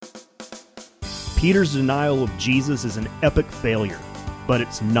Peter's denial of Jesus is an epic failure, but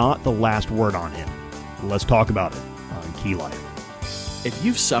it's not the last word on him. Let's talk about it on Key Life. If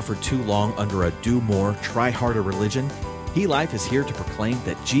you've suffered too long under a do more, try harder religion, Key Life is here to proclaim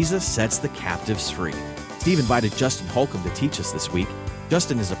that Jesus sets the captives free. Steve invited Justin Holcomb to teach us this week.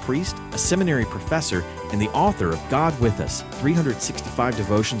 Justin is a priest, a seminary professor, and the author of God With Us, 365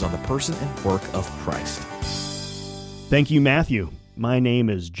 devotions on the person and work of Christ. Thank you, Matthew. My name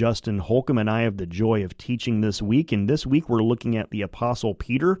is Justin Holcomb, and I have the joy of teaching this week. And this week we're looking at the Apostle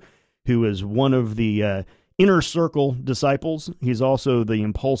Peter, who is one of the inner circle disciples. He's also the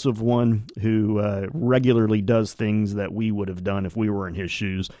impulsive one who regularly does things that we would have done if we were in his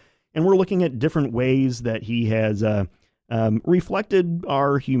shoes. And we're looking at different ways that he has reflected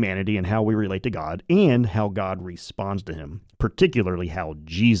our humanity and how we relate to God and how God responds to him, particularly how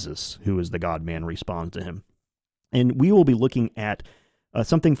Jesus, who is the God-man, responds to him. And we will be looking at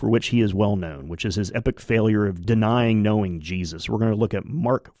something for which he is well known, which is his epic failure of denying knowing Jesus. We're going to look at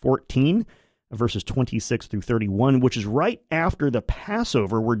Mark 14, verses 26 through 31, which is right after the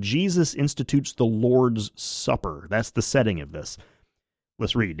Passover where Jesus institutes the Lord's Supper. That's the setting of this.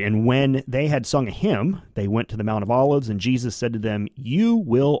 Let's read. And when they had sung a hymn, they went to the Mount of Olives, and Jesus said to them, "You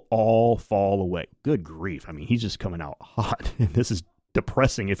will all fall away." Good grief. I mean, he's just coming out hot. This is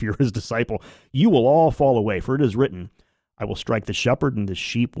depressing if you're his disciple. "You will all fall away, for it is written, I will strike the shepherd, and the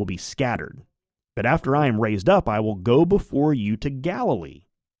sheep will be scattered. But after I am raised up, I will go before you to Galilee."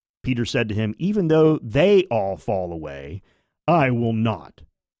 Peter said to him, "Even though they all fall away, I will not."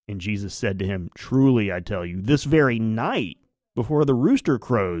 And Jesus said to him, "Truly I tell you, this very night, before the rooster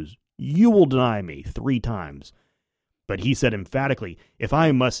crows, you will deny me 3 times. But he said emphatically, "If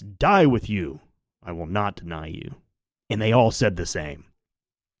I must die with you, I will not deny you." And they all said the same.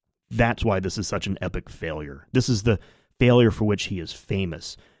 That's why this is such an epic failure. This is the failure for which he is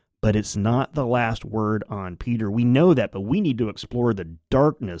famous. But it's not the last word on Peter. We know that, but we need to explore the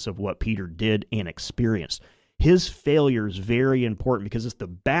darkness of what Peter did and experienced. His failure is very important because it's the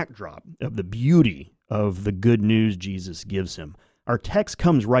backdrop of the beauty of the good news Jesus gives him. Our text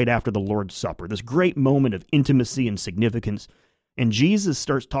comes right after the Lord's Supper, this great moment of intimacy and significance, and Jesus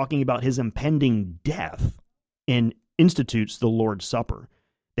starts talking about his impending death and institutes the Lord's Supper.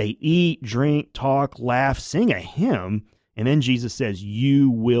 They eat, drink, talk, laugh, sing a hymn, and then Jesus says,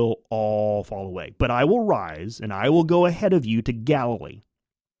 "You will all fall away, but I will rise and I will go ahead of you to Galilee."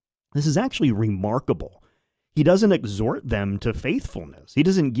 This is actually remarkable. He doesn't exhort them to faithfulness. He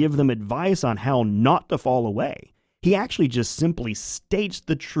doesn't give them advice on how not to fall away. He actually just simply states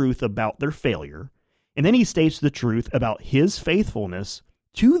the truth about their failure, and then he states the truth about his faithfulness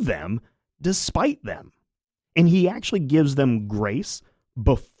to them despite them. And he actually gives them grace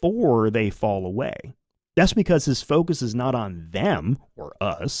before they fall away. That's because his focus is not on them or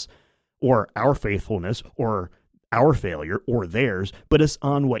us or our faithfulness or our failure or theirs, but it's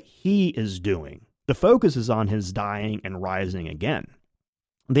on what he is doing. The focus is on his dying and rising again.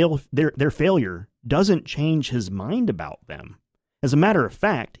 Their failure doesn't change his mind about them. As a matter of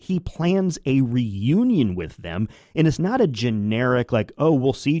fact, he plans a reunion with them, and it's not a generic like, "Oh,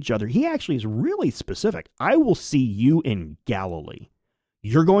 we'll see each other." He actually is really specific. "I will see you in Galilee.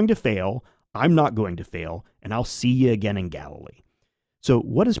 You're going to fail, I'm not going to fail, and I'll see you again in Galilee." So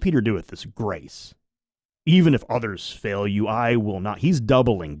what does Peter do with this grace? Even if others fail you, I will not. He's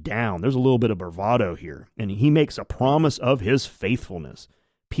doubling down. There's a little bit of bravado here, and he makes a promise of his faithfulness.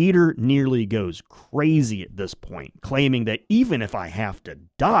 Peter nearly goes crazy at this point, claiming that even if I have to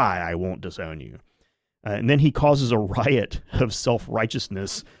die, I won't disown you. And then he causes a riot of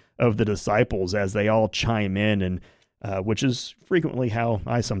self-righteousness of the disciples as they all chime in, and which is frequently how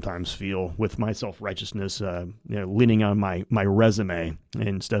I sometimes feel with my self-righteousness, leaning on my resume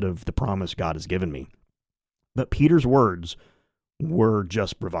instead of the promise God has given me. But Peter's words were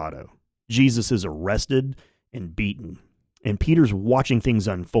just bravado. Jesus is arrested and beaten, and Peter's watching things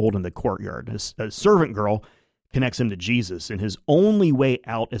unfold in the courtyard. A servant girl connects him to Jesus, and his only way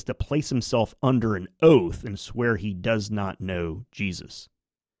out is to place himself under an oath and swear he does not know Jesus.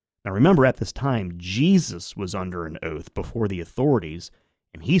 Now remember, at this time, Jesus was under an oath before the authorities,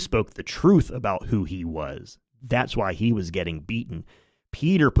 and he spoke the truth about who he was. That's why he was getting beaten.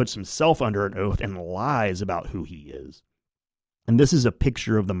 Peter puts himself under an oath and lies about who he is. And this is a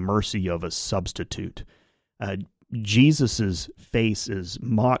picture of the mercy of a substitute. Jesus' face is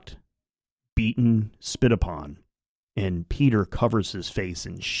mocked, beaten, spit upon, and Peter covers his face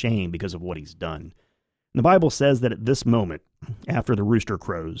in shame because of what he's done. And the Bible says that at this moment, after the rooster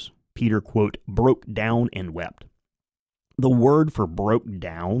crows, Peter, quote, broke down and wept. The word for broke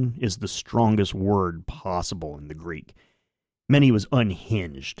down is the strongest word possible in the Greek. Meant he was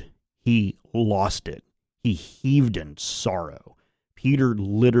unhinged. he lost it. He heaved in sorrow. Peter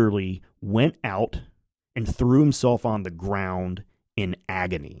literally went out and threw himself on the ground in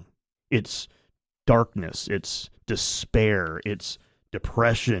agony. It's darkness, it's despair, it's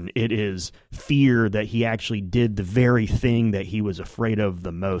depression, it is fear that he actually did the very thing that he was afraid of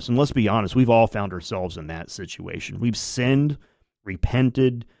the most. And let's be honest, we've all found ourselves in that situation. We've sinned,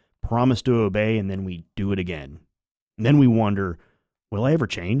 repented, promised to obey, and then we do it again. And then we wonder, will I ever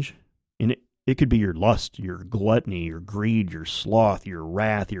change? And it could be your lust, your gluttony, your greed, your sloth, your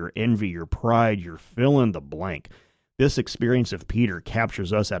wrath, your envy, your pride, your fill in the blank. This experience of Peter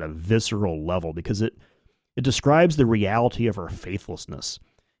captures us at a visceral level because it describes the reality of our faithlessness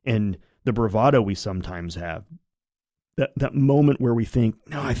and the bravado we sometimes have. That moment where we think,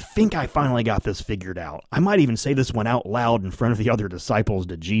 no, I think I finally got this figured out. I might even say this one out loud in front of the other disciples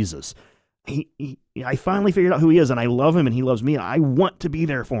to Jesus. I finally figured out who he is, and I love him, and he loves me. I want to be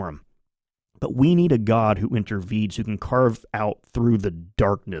there for him. But we need a God who intervenes, who can carve out through the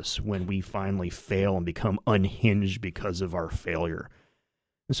darkness when we finally fail and become unhinged because of our failure.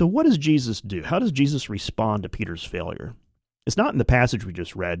 And so what does Jesus do? How does Jesus respond to Peter's failure? It's not in the passage we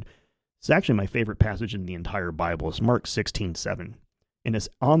just read. It's actually my favorite passage in the entire Bible. It's Mark 16:7. And it's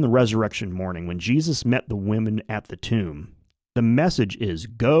on the resurrection morning when Jesus met the women at the tomb. The message is,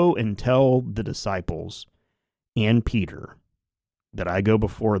 go and tell the disciples and Peter that I go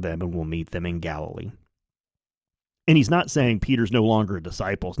before them and will meet them in Galilee. And he's not saying Peter's no longer a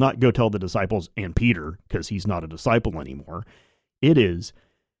disciple. It's not go tell the disciples and Peter, because he's not a disciple anymore. It is,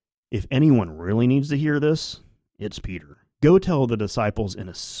 if anyone really needs to hear this, it's Peter. Go tell the disciples, and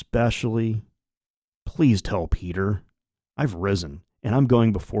especially, please tell Peter, I've risen, and I'm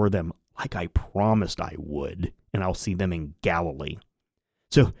going before them like I promised I would, and I'll see them in Galilee.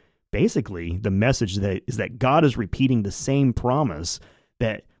 So basically, the message is that God is repeating the same promise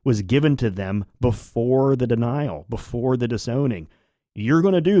that was given to them before the denial, before the disowning. You're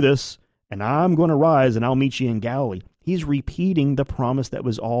going to do this, and I'm going to rise, and I'll meet you in Galilee. He's repeating the promise that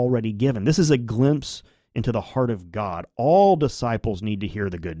was already given. This is a glimpse into the heart of God. All disciples need to hear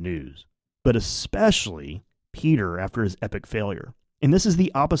the good news, but especially Peter after his epic failure. And this is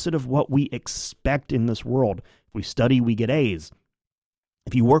the opposite of what we expect in this world. If we study, we get A's.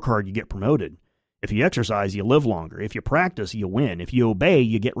 If you work hard, you get promoted. If you exercise, you live longer. If you practice, you win. If you obey,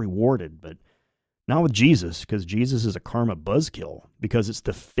 you get rewarded. But not with Jesus, because Jesus is a karma buzzkill, because it's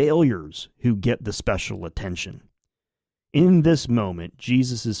the failures who get the special attention. In this moment,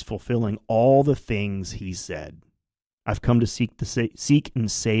 Jesus is fulfilling all the things he said. I've come to seek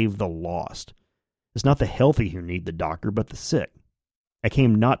and save the lost. It's not the healthy who need the doctor, but the sick. I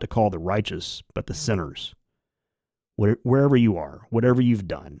came not to call the righteous, but the sinners. Wherever you are, whatever you've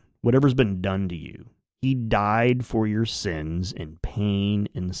done, whatever's been done to you, he died for your sins in pain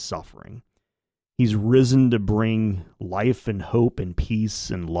and suffering. He's risen to bring life and hope and peace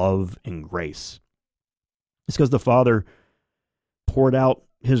and love and grace. It's because the Father poured out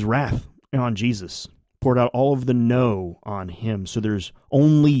his wrath on Jesus, poured out all of the no on him, so there's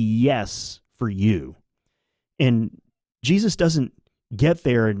only yes for you. And Jesus doesn't get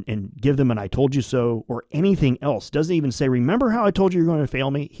there and give them an I told you so or anything else. Doesn't even say, remember how I told you you're going to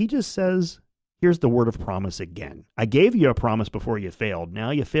fail me? He just says, here's the word of promise again. I gave you a promise before you failed.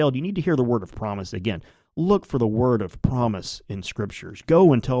 Now you failed. You need to hear the word of promise again. Look for the word of promise in scriptures.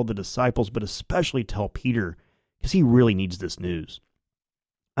 Go and tell the disciples, but especially tell Peter, because he really needs this news.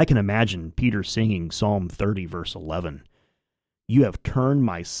 I can imagine Peter singing Psalm 30, verse 11. You have turned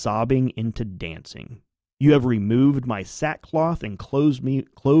my sobbing into dancing. You have removed my sackcloth and clothed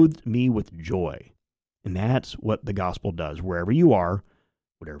me with joy. And that's what the gospel does. Wherever you are,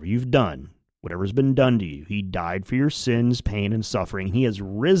 whatever you've done, whatever's been done to you, he died for your sins, pain, and suffering. He has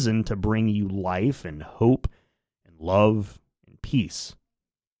risen to bring you life and hope and love and peace.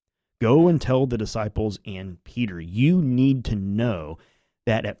 Go and tell the disciples and Peter. You need to know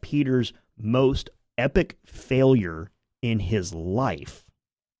that at Peter's most epic failure in his life,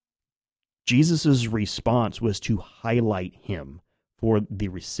 Jesus' response was to highlight him for the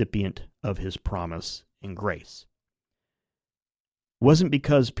recipient of his promise and grace. It wasn't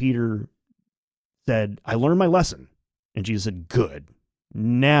because Peter said, I learned my lesson. And Jesus said, good.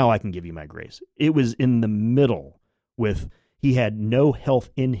 Now I can give you my grace. It was in the middle with he had no health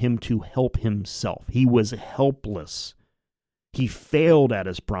in him to help himself. He was helpless. He failed at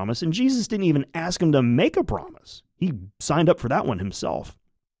his promise, and Jesus didn't even ask him to make a promise. He signed up for that one himself.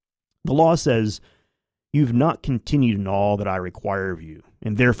 The law says, you've not continued in all that I require of you,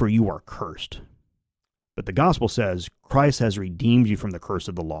 and therefore you are cursed. But the gospel says, Christ has redeemed you from the curse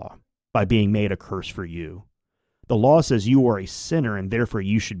of the law by being made a curse for you. The law says you are a sinner and therefore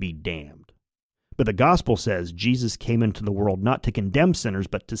you should be damned. But the gospel says Jesus came into the world not to condemn sinners,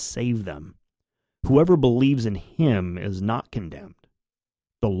 but to save them. Whoever believes in him is not condemned.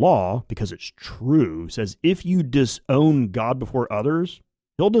 The law, because it's true, says if you disown God before others,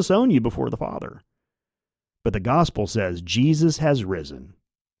 he'll disown you before the Father. But the gospel says Jesus has risen.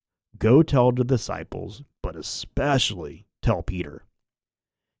 Go tell the disciples, but especially tell Peter.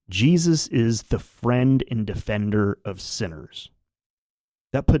 Jesus is the friend and defender of sinners.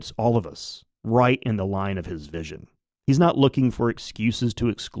 That puts all of us right in the line of his vision. He's not looking for excuses to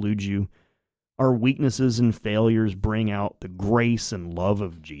exclude you. Our weaknesses and failures bring out the grace and love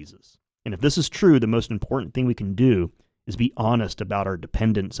of Jesus. And if this is true, the most important thing we can do is be honest about our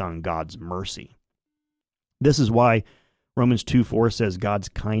dependence on God's mercy. This is why Romans 2:4 says God's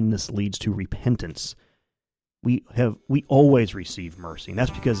kindness leads to repentance. We always receive mercy, and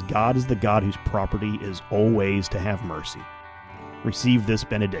that's because God is the God whose property is always to have mercy. Receive this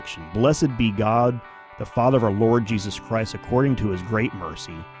benediction. Blessed be God, the Father of our Lord Jesus Christ, according to his great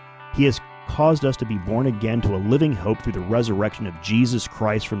mercy. He has caused us to be born again to a living hope through the resurrection of Jesus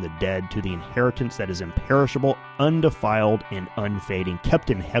Christ from the dead, to the inheritance that is imperishable, undefiled, and unfading,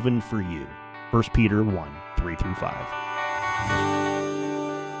 kept in heaven for you. 1 Peter 1:3-5.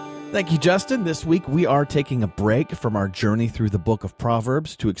 Thank you, Justin. This week we are taking a break from our journey through the book of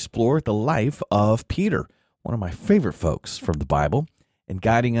Proverbs to explore the life of Peter, one of my favorite folks from the Bible. And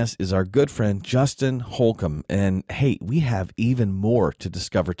guiding us is our good friend Justin Holcomb. And hey, we have even more to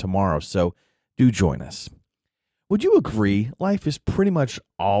discover tomorrow, so do join us. Would you agree life is pretty much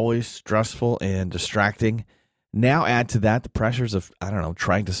always stressful and distracting? Now add to that the pressures of,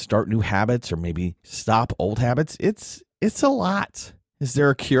 trying to start new habits or maybe stop old habits. It's a lot. Is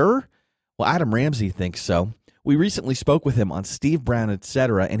there a cure? Well, Adam Ramsey thinks so. We recently spoke with him on Steve Brown,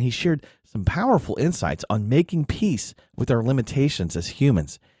 etc., and he shared some powerful insights on making peace with our limitations as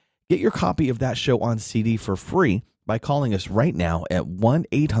humans. Get your copy of that show on CD for free by calling us right now at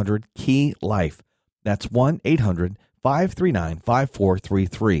 1-800-KEY-LIFE. That's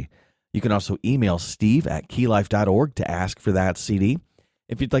 1-800-539-5433. You can also email steve@keylife.org to ask for that CD.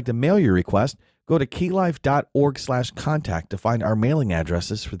 If you'd like to mail your request, go to keylife.org/contact to find our mailing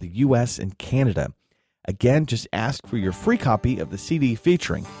addresses for the U.S. and Canada. Again, just ask for your free copy of the CD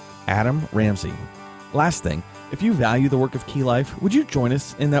featuring Adam Ramsey. Last thing, if you value the work of Key Life, would you join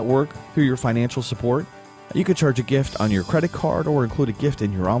us in that work through your financial support? You could charge a gift on your credit card or include a gift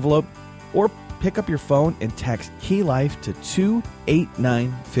in your envelope, or pick up your phone and text Key Life to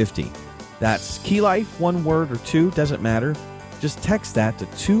 28950. That's Key Life, one word or two, doesn't matter. Just text that to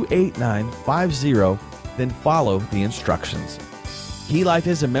 28950, then follow the instructions. Key Life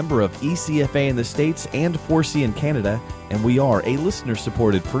is a member of ECFA in the States and 4C in Canada, and we are a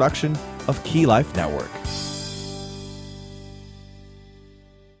listener-supported production of Key Life Network.